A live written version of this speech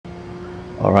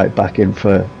Alright, back in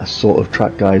for a sort of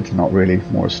track guide, not really,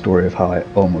 more a story of how I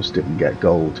almost didn't get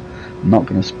gold. I'm not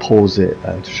going to pause it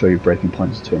to show you braking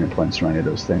points, turning points or any of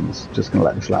those things, just going to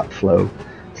let this lap flow.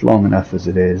 It's long enough as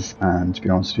it is, and to be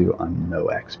honest with you, I'm no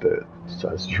expert, so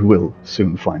as you will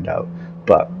soon find out,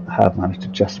 but I have managed to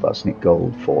just about sneak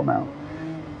gold for now.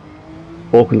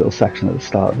 Awkward little section at the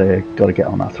start there, got to get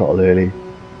on that throttle early,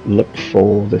 look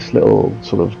for this little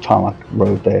sort of tarmac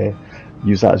road there,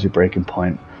 use that as your braking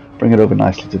point. Bring it over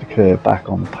nicely to the curb, back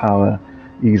on the power,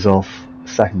 ease off,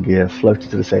 second gear, float it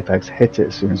to this apex, hit it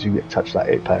as soon as you touch that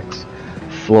apex,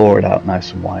 floor it out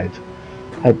nice and wide.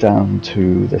 Head down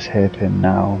to this hairpin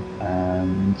now,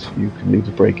 and you can leave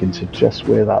the brake into just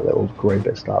where that little grey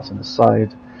bit starts on the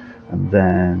side, and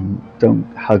then don't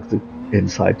hug the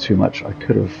inside too much. I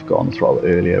could have got on the throttle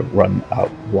earlier, run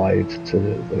out wide to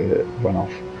the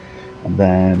runoff, and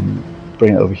then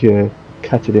bring it over here.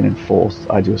 Cut it in fourth.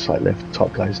 I do a slight lift,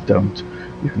 top guys don't.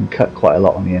 You can cut quite a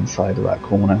lot on the inside of that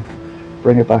corner.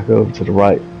 Bring it back over to the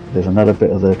right. There's another bit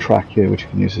of the track here which you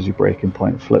can use as your braking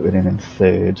point. Flip it in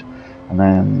third, and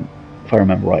then if I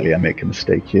remember rightly, I make a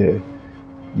mistake here.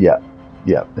 Yeah,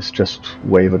 it's just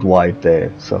wavered wide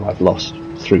there, so I've lost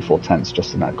 3/4 tenths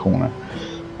just in that corner.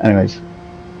 Anyways,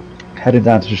 heading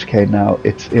down to the chicane now.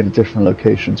 It's in a different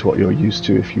location to what you're used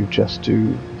to if you just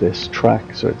do this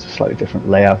track, so it's a slightly different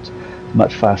layout.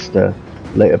 Much faster,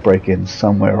 later break-in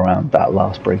somewhere around that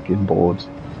last break-in board.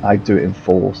 I do it in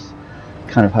fourth,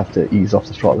 kind of have to ease off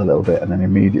the throttle a little bit and then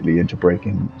immediately into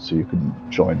braking so you can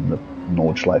join the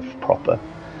Nordschleife proper.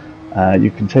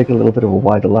 You can take a little bit of a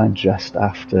wider line just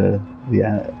after the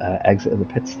exit of the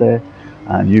pits there,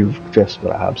 and you've just got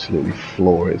to absolutely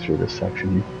floor it through this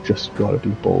section. You've just got to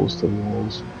be balls to the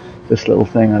walls. This little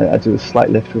thing, I do a slight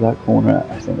lift through that corner.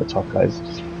 I think the top guys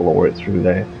just floor it through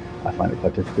there. I find it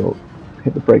quite difficult.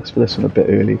 Hit the brakes for this one a bit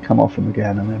early, come off them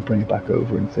again, and then bring it back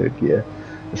over in third gear.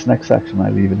 This next section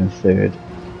I leave it in third.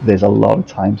 There's a lot of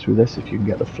time through this if you can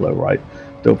get the flow right.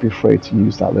 Don't be afraid to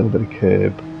use that little bit of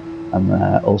curb, and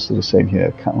also the same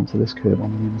here, cut onto this curb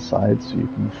on the inside so you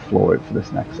can floor it for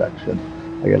this next section.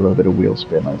 I get a little bit of wheel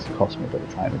spin, and it's cost me a bit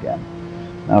of time again.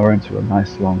 Now we're into a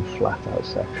nice long flat out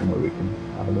section where we can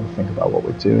have a little think about what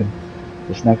we're doing.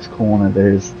 This next corner,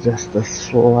 there's just the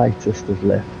slightest of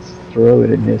lifts. Throw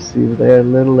it in here, see there, a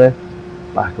little lift,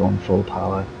 back on full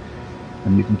power,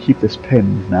 and you can keep this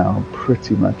pinned now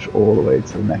pretty much all the way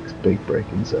to the next big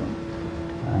braking zone.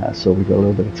 So we've got a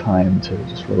little bit of time to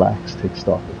just relax, take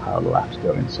stock of how the lap's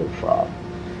going so far,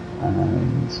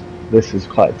 and this is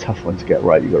quite a tough one to get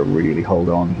right. You've got to really hold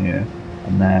on here,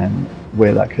 and then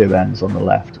where that curve ends on the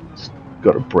left, just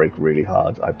got to brake really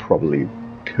hard. I probably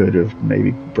could have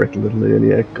maybe braked a little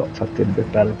earlier, got tucked in a bit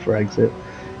better for exit.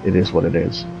 It is what it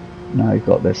is. Now you've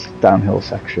got this downhill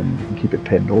section, you can keep it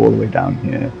pinned all the way down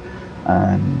here,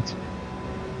 and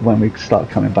when we start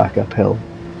coming back uphill,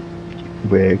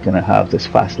 we're going to have this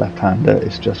fast left-hander.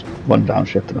 It's just one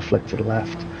downshift and a flick to the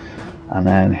left, and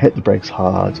then hit the brakes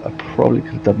hard. I probably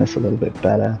could have done this a little bit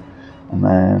better, and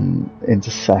then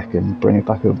into second, bring it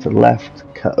back over to the left,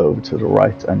 cut over to the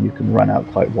right, and you can run out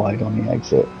quite wide on the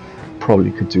exit.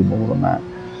 Probably could do more than that.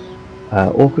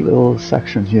 Awkward little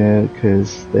section here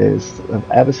because there's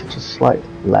ever such a slight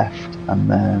left,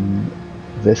 and then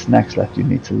this next left you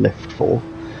need to lift for,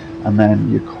 and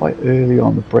then you're quite early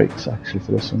on the brakes actually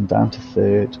for this one, down to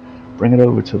third, bring it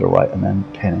over to the right and then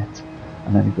pin it,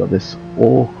 and then you've got this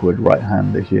awkward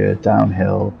right-hander here,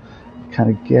 downhill, kind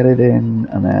of get it in,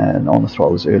 and then on the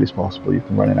throttle as early as possible. You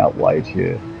can run it out wide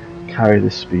here, carry the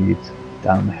speed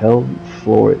down the hill,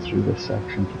 floor it through this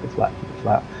section, keep it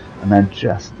flat, and then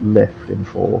just lift in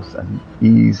fourth and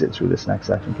ease it through this next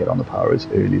section, get on the power as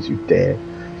early as you dare.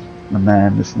 And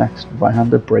then this next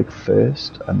right-hander, brake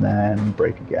first and then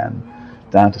brake again,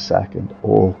 down to second,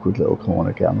 awkward little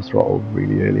corner, get on the throttle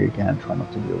really early again, try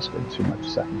not to wheel spin too much,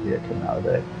 second gear coming out of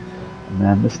there. And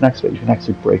then this next bit you can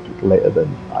actually brake later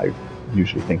than I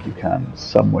usually think you can,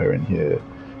 somewhere in here.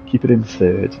 Keep it in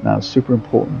third. Now, super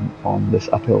important on this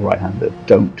uphill right-hander,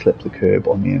 don't clip the curb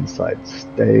on the inside.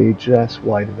 Stay just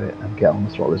wide of it and get on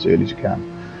the throttle as early as you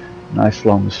can. Nice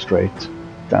long straight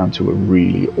down to a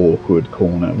really awkward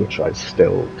corner, which I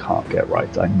still can't get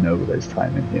right. I know there's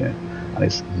time in here, and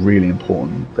it's really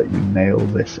important that you nail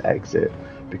this exit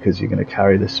because you're going to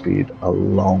carry the speed a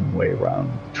long way around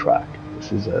the track.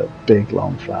 This is a big,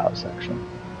 long, flat out section.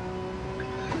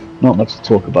 Not much to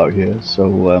talk about here,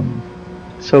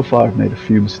 so far I've made a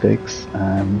few mistakes,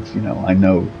 and I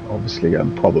know obviously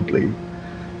I'm probably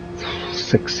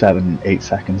 6, 7, 8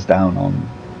 seconds down on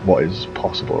what is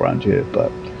possible around here,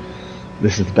 but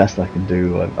this is the best I can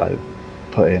do. I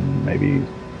put in maybe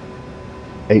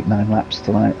 8-9 laps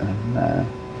tonight, and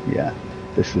yeah,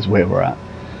 this is where we're at.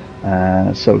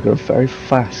 So we've got a very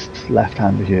fast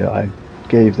left-hander here. I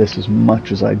gave this as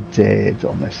much as I dared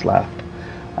on this lap,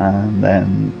 and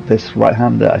then this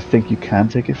right-hander, I think you can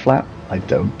take it flat. I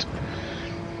don't.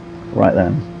 Right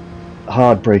then,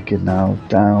 hard braking now,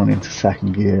 down into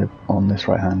second gear on this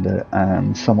right-hander,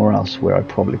 and somewhere else where I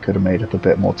probably could have made up a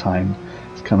bit more time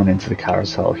is coming into the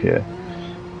carousel here.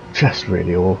 Just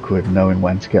really awkward knowing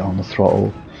when to get on the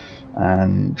throttle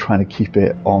and trying to keep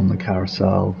it on the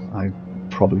carousel. I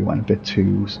probably went a bit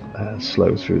too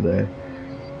slow through there,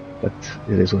 but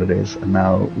it is what it is. And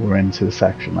now we're into the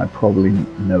section I probably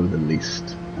know the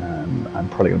least, and I'm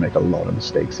probably going to make a lot of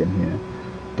mistakes in here,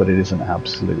 but it is an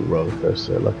absolute roller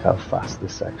coaster. Look how fast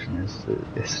this section is.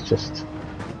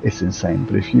 It's insane.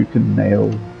 But if you can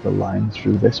nail the line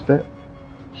through this bit,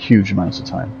 huge amounts of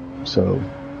time. So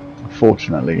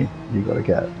unfortunately you got to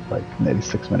get like nearly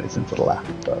 6 minutes into the lap,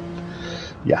 but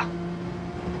yeah,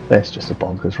 it's just a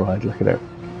bonkers ride. Look at it.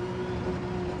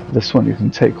 This one you can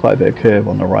take quite a bit of curve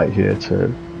on the right here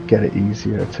to get it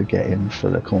easier to get in for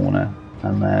the corner,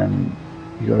 and then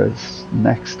you got this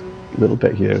next little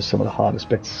bit here is some of the hardest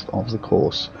bits of the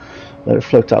course. Let it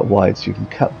float out wide so you can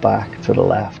cut back to the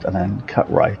left and then cut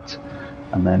right,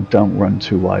 and then don't run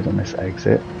too wide on this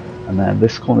exit. And then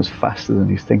this corner is faster than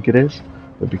you think it is,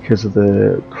 but because of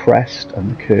the crest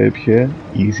and the curb here,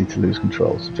 easy to lose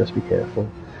control, so just be careful.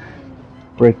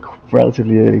 Brake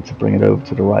relatively early to bring it over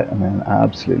to the right, and then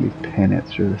absolutely pin it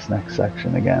through this next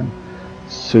section again.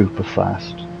 Super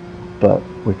fast, but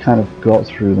we kind of got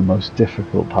through the most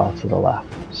difficult parts of the lap,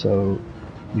 so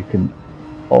you can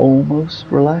almost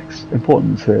relax.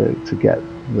 Important to get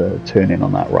the turn in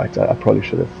on that right. I probably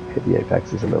should have hit the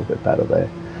apexes a little bit better there.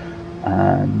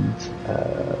 And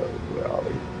where are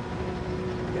we?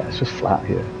 Yeah, it's just flat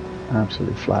here,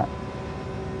 absolutely flat.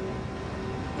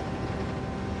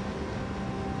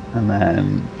 And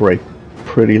then brake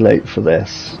pretty late for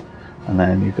this, and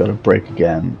then you've got to brake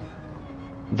again.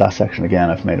 That section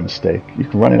again, I've made a mistake. You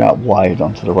can run it out wide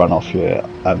onto the runoff here,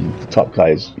 and the top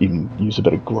guys even use a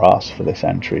bit of grass for this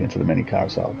entry into the mini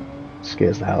carousel.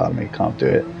 Scares the hell out of me, can't do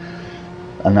it.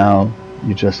 And now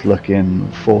you just look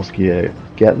in fourth gear,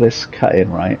 get this cut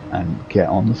in right, and get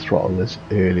on the throttle as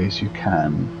early as you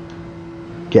can.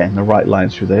 Getting the right line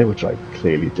through there, which I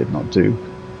clearly did not do,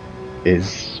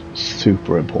 is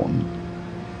super important.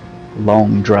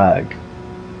 Long drag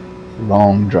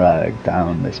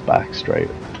down this back straight.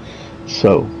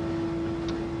 So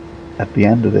at the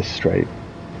end of this straight,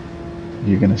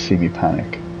 you're going to see me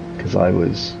panic, because I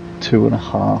was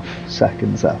 2.5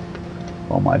 seconds up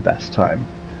on my best time,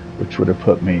 which would have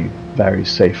put me very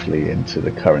safely into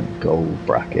the current goal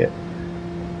bracket,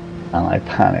 and I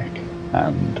panic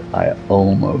and I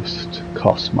almost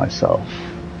cost myself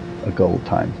a gold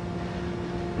time.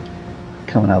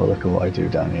 Come and have a look at what I do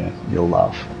down here, you'll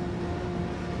laugh.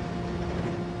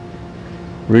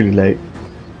 Really late,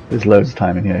 there's loads of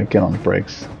time in here, get on the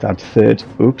brakes, down to third,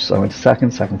 oops, I went to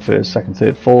second first, second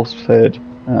third, fourth, third,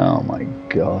 oh my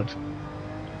god.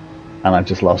 And I've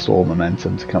just lost all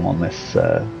momentum to come on this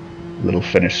little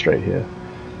finish straight here.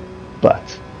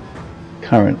 But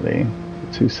currently,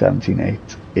 the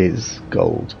 2:17.8 is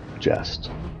gold, just.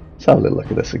 Let's have a little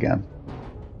look at this again.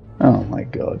 Oh my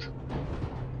god.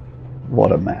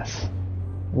 What a mess.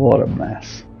 What a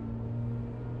mess.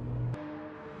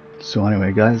 So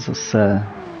anyway guys, that's the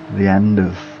end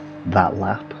of that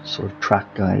lap, sort of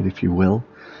track guide if you will.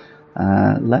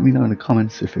 Let me know in the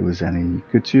comments if it was any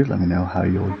good to you. Let me know how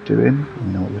you're doing. Let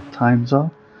me know what your times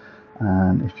are.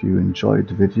 And if you enjoyed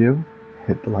the video,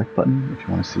 hit the like button. If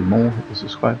you want to see more, hit the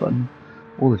subscribe button.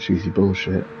 All the cheesy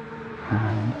bullshit.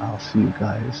 And I'll see you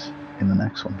guys in the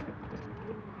next one.